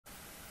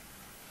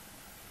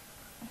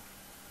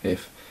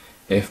if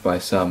by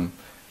some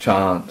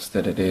chance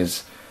that it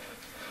is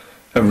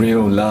a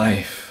real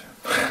life,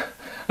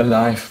 a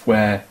life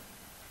where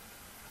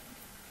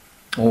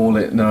all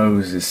it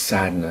knows is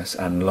sadness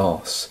and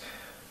loss,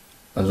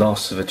 a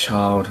loss of a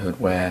childhood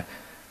where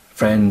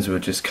friends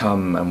would just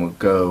come and would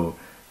go,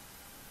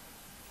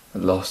 a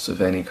loss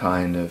of any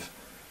kind of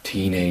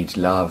teenage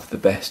love, the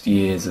best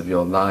years of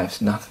your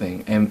life,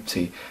 nothing,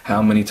 empty.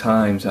 How many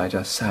times I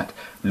just sat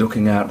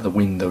looking out of the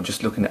window,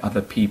 just looking at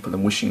other people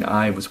and wishing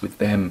I was with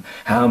them.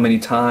 How many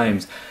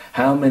times,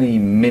 how many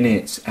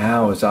minutes,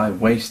 hours I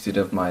wasted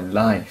of my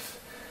life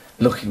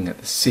looking at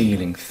the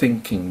ceiling,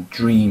 thinking,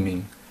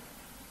 dreaming,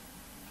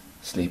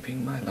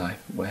 sleeping my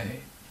life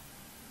away.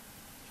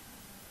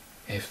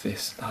 If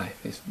this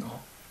life is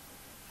not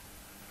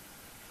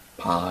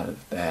part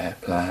of their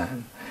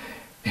plan,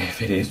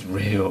 if it is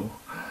real,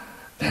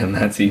 then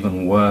that's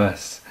even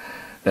worse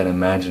than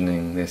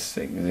imagining this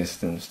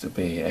existence to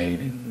be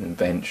alien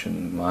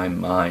invention, my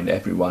mind,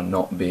 everyone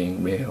not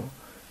being real.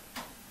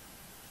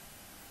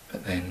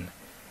 But then,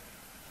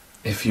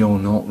 if you're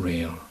not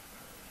real,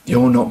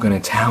 you're not going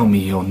to tell me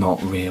you're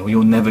not real.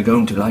 You're never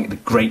going to, like the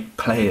great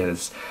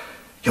players.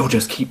 You'll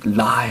just keep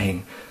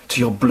lying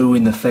till you're blue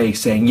in the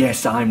face, saying,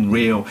 yes, I'm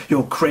real.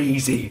 You're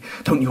crazy.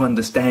 Don't you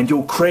understand?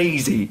 You're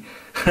crazy.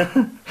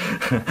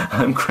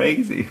 I'm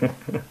crazy.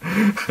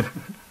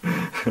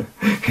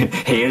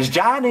 Here's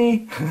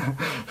Johnny.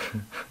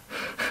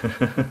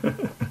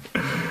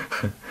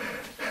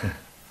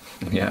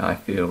 Yeah, I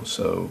feel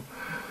so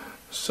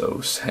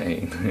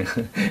sane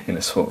in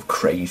a sort of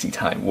crazy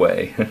type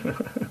way.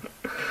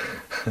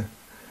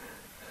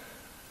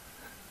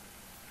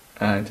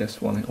 I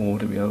just want it all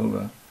to be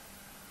over.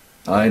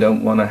 I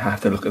don't want to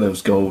have to look at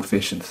those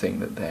goldfish and think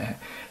that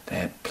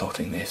they're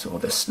plotting this, or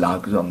the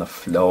slugs on the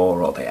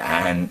floor, or the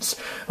ants,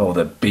 or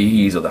the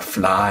bees, or the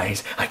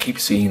flies. I keep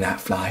seeing that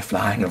fly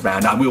flying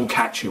around. I will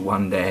catch it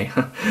one day.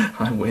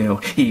 I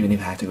will, even if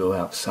I have to go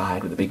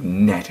outside with a big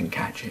net and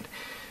catch it.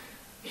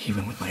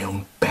 Even with my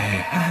own bare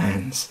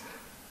hands.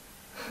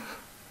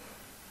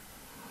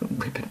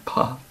 Rip it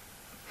apart.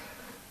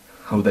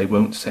 Oh, they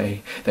won't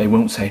say,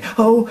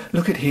 oh,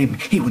 look at him,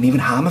 he wouldn't even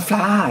harm a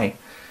fly.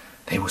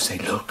 They will say,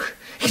 look,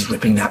 he's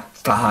ripping that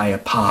fly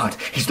apart,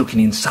 he's looking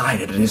inside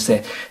it, and is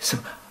there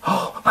some,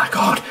 oh my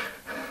God,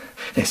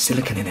 there's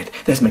silicon in it,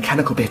 there's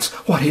mechanical bits,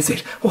 what is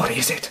it, what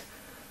is it?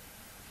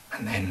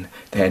 And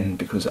then,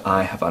 because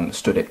I have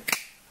understood it,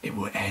 it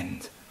will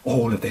end,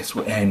 all of this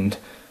will end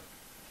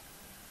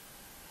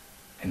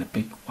in a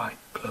big white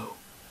glow.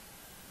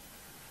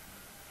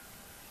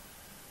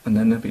 And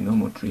then there'll be no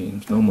more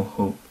dreams, no more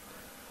hope,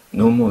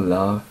 no more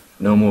love,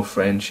 no more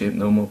friendship,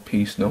 no more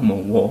peace, no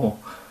more war,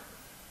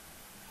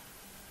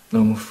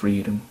 no more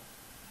freedom,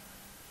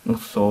 no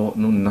thought,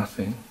 no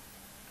nothing.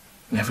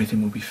 And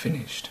everything will be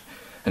finished.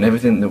 And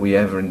everything that we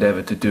ever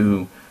endeavoured to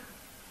do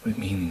will be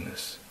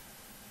meaningless.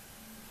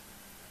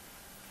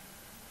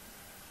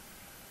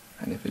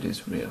 And if it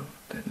is real,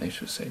 then they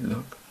shall say,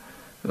 look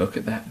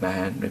at that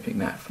man ripping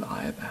that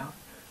fly about.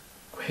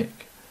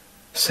 Quick,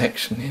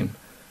 section him.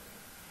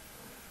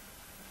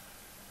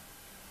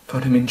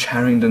 Put him in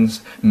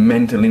Charrington's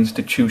mental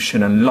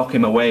institution and lock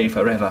him away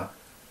forever.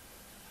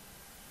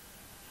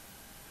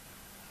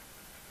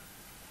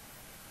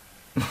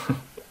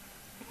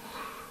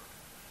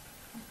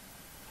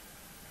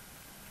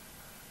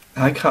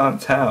 I can't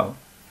tell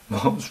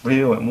what's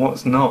real and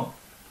what's not.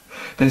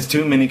 There's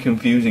too many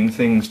confusing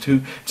things,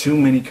 too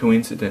many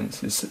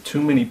coincidences,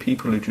 too many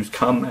people who just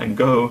come and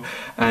go,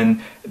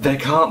 and there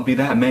can't be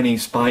that many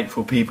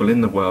spiteful people in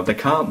the world. There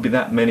can't be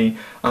that many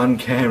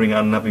uncaring,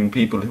 unloving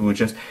people who will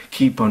just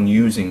keep on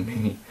using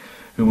me,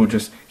 who will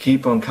just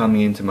keep on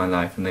coming into my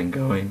life and then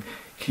going,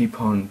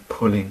 keep on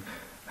pulling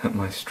at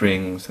my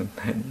strings and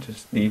then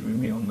just leaving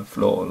me on the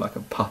floor like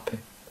a puppet,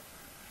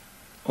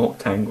 all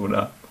tangled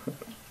up.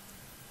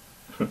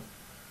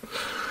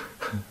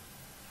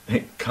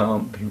 It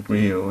can't be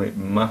real, it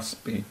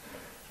must be.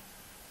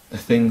 The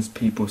things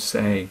people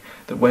say,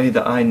 the way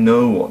that I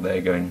know what they're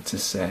going to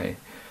say,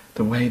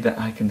 the way that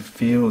I can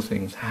feel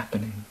things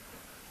happening,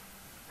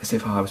 as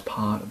if I was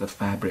part of the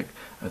fabric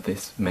of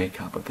this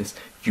makeup, of this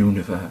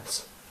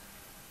universe.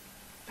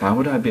 How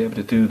would I be able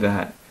to do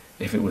that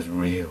if it was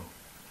real?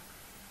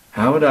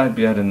 How would I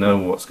be able to know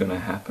what's going to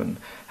happen?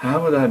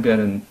 How would I be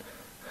able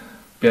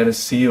to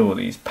see all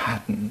these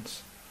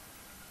patterns?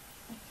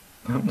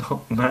 I'm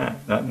not mad,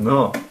 I'm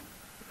not.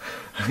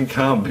 I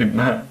can't be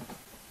mad.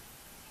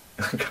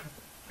 I can't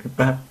be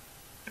mad.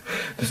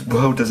 This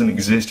world doesn't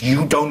exist.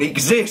 You don't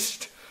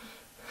exist!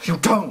 You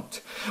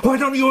don't! Why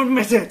don't you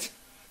admit it?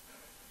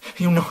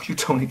 You know you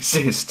don't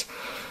exist.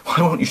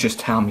 Why won't you just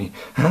tell me,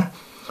 huh?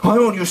 Why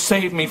won't you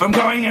save me from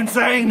going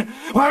insane?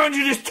 Why won't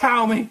you just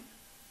tell me?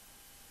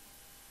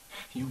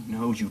 You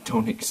know you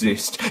don't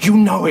exist. You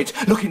know it.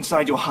 Look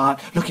inside your heart.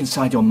 Look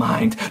inside your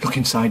mind. Look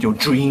inside your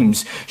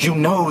dreams. You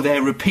know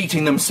they're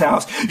repeating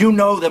themselves. You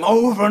know them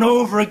over and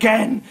over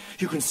again.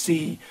 You can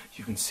see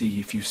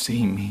if you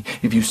see me,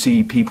 if you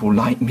see people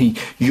like me,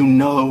 you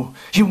know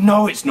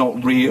it's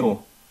not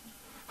real.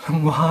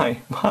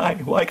 Why?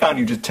 Why can't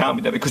you just tell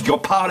me that? Because you're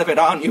part of it,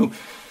 aren't you?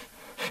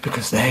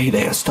 Because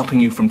they are stopping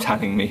you from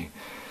telling me.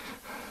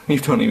 You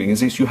don't even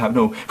exist. You have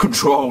no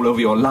control over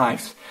your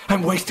lives.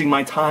 I'm wasting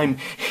my time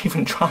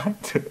even trying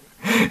to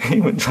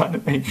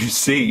make you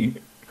see.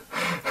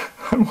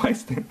 I'm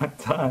wasting my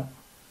time.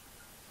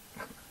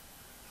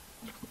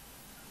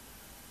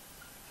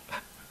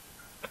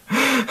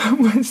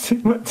 I'm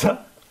wasting my time.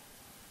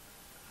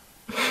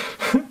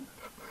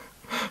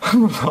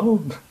 I'm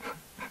alone.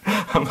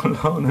 I'm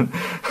alone and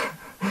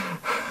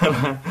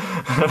I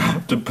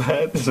have to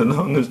bear this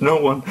alone. There's no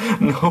one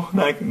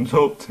I can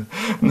talk to.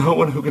 No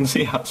one who can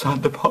see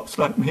outside the box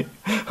like me.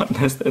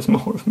 Unless there's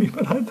more of me,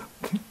 but I don't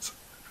think so.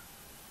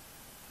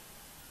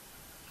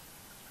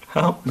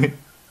 Help me.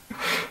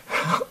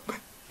 Help me.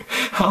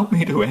 Help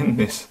me to end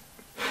this.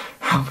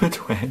 Help it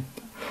to end.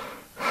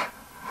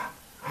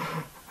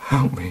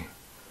 Help me.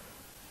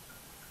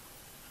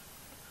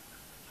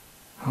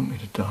 Help me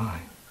to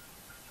die.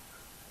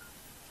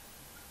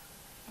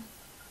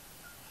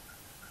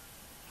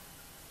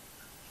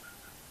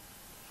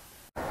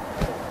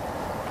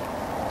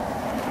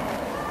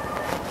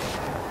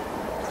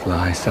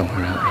 Fly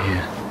somewhere out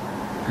here.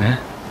 Eh?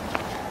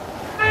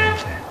 Where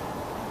is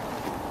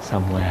it?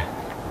 Somewhere.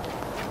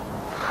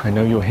 I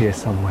know you're here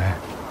somewhere.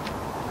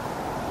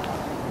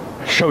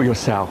 Show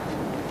yourself.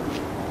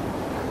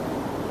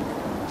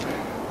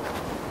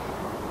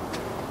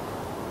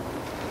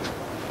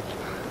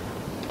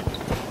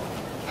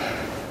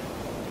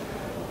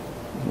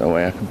 No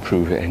way I can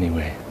prove it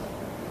anyway.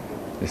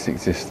 This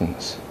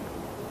existence.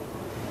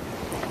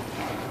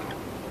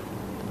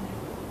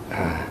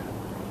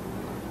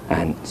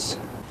 Ants.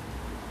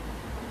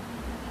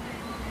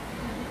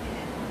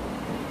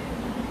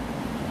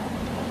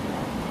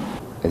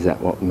 Is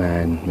that what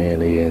man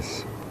merely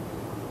is?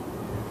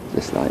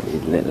 Just like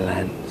these little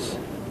ants.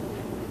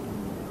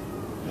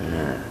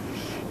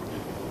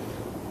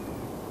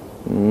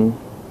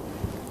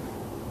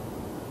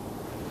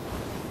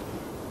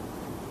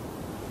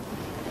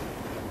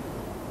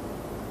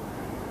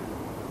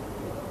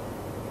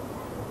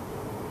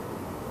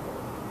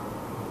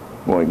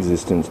 What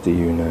existence do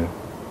you know?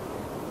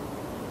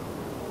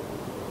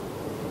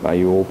 Are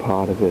you all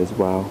part of it as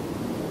well?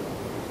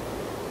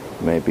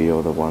 Maybe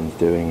you're the ones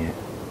doing it.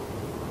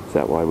 Is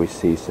that why we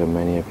see so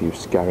many of you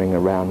scurrying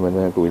around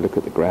whenever we look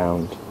at the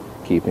ground,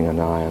 keeping an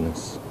eye on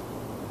us?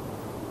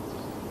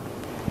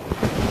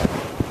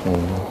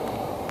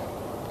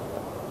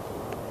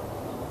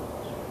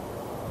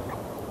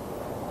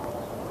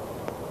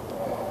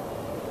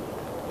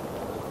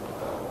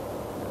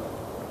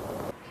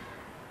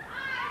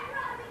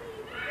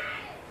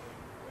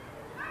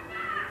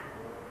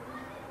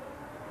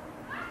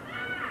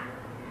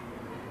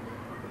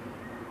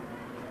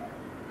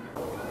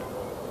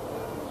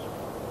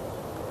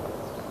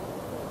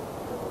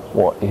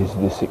 What is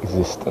this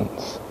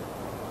existence?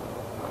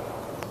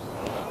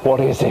 What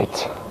is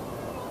it?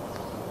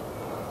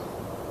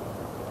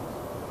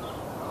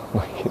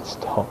 Make it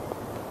stop.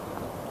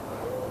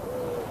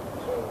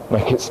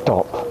 Make it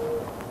stop.